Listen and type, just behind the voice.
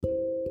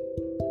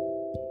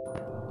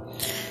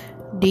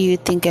Do you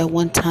think at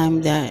one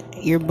time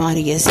that your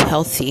body is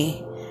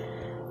healthy,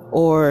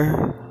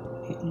 or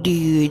do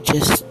you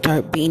just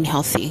start being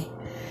healthy,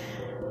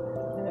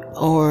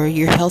 or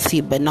you're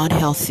healthy but not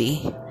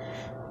healthy?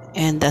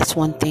 And that's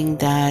one thing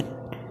that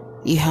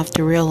you have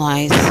to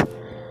realize,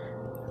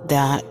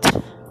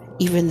 that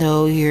even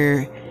though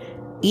you're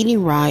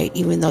eating right,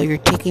 even though you're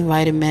taking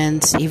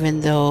vitamins,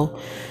 even though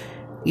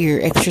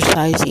you're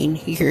exercising,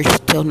 you're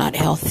still not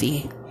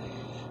healthy.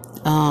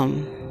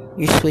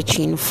 You're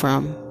switching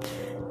from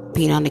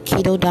being on a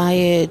keto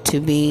diet to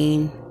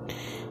being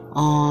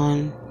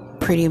on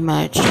pretty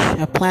much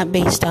a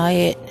plant-based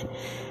diet,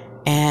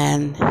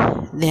 and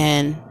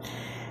then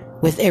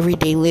with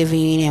everyday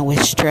living and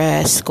with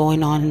stress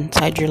going on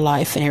inside your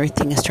life and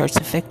everything, it starts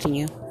affecting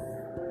you.